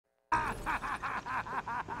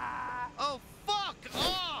Oh, fuck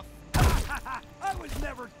off! I was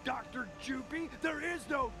never Dr. Joopy. There is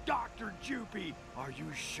no Dr. Joopy. Are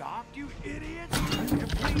you shocked, you idiots? You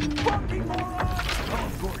complete fucking morons! Oh,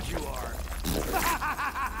 of course you are.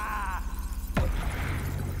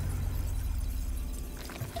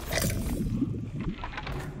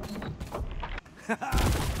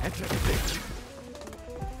 That's a thing.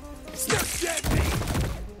 Look at me!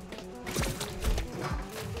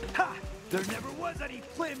 Ha! There never was any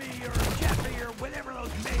Plimmy or Jeffy or whatever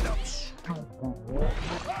those made-up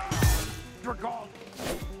are called.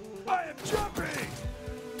 I am jumping!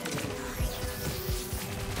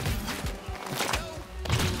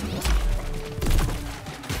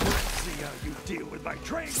 Let's see how you deal with my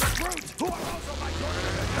trained recruits who are also my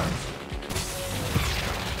tournament victims!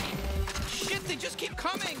 Shit, they just keep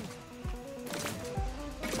coming!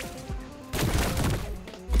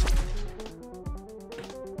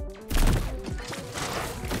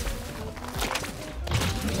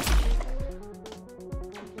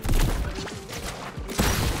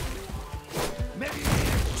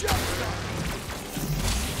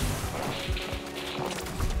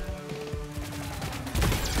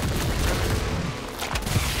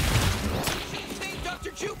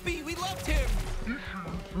 Joopy, we loved him!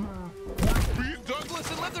 Beat Douglas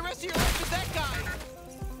and live the rest of your life with that guy!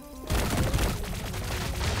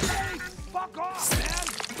 Hey, fuck off, man!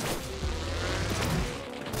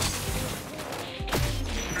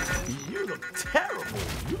 You look terrible!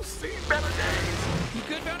 You've seen better days! You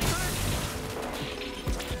good, Bounty Hunter?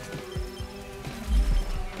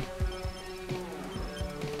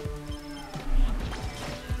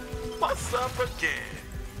 What's up again?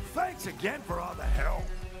 Thanks again for all the help.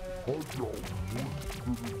 Don't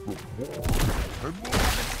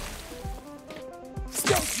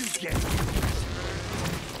you get it?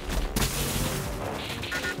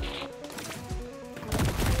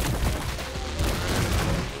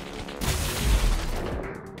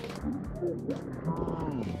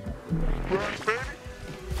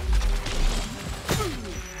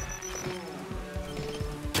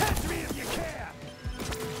 Catch me if you can!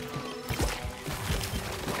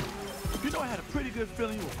 You know I had a pretty good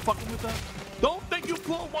feeling you were fucking with us? Don't think you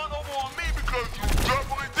pulled one over on me because you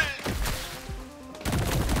definitely did!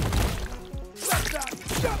 Let's not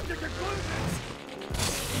jump to conclusions!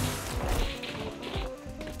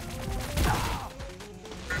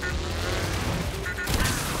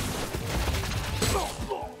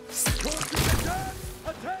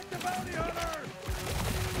 Attack the bounty hunter!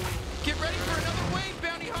 Get ready for another wave,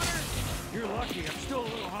 Bounty Hunter! You're lucky I'm still a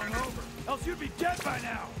little hungover, else you'd be dead by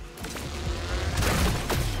now!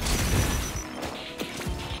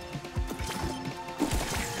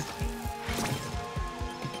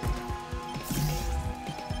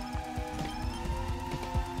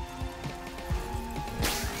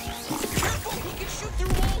 Careful! He can shoot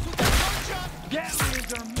through walls with that gunshot!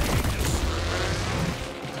 Gatlians are made to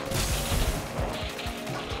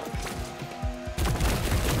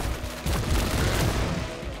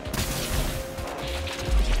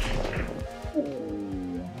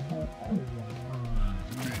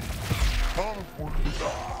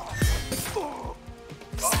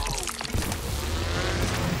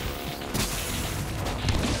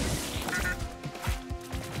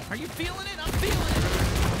Are you feeling it? I'm feeling it!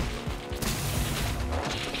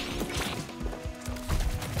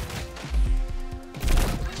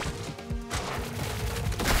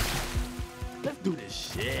 Let's do this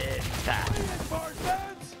shit.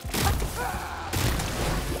 Barsons!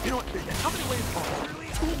 You know what? How many waves are there?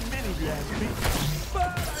 Really? Too many, if you ask me. But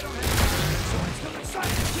I don't have time, so I'm still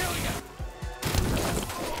excited to kill you!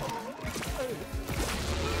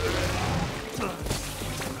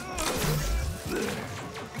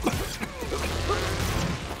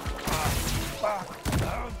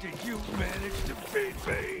 How did you manage to beat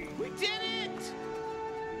me? We did it!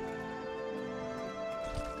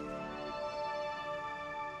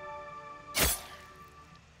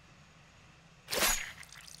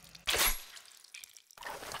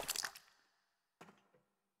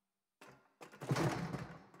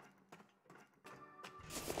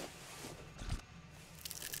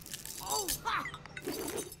 Oh, ha!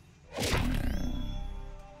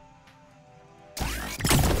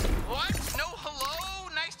 What? No hello?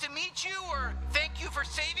 Nice to meet you, or thank you for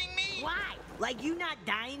saving me? Why? Like you not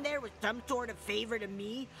dying there was some sort of favor to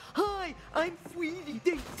me? Hi, I'm Sweetie.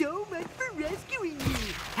 Thanks so much for rescuing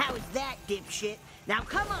me. How is that, dipshit? Now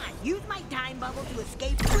come on, use my time bubble to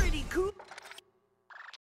escape pretty cool.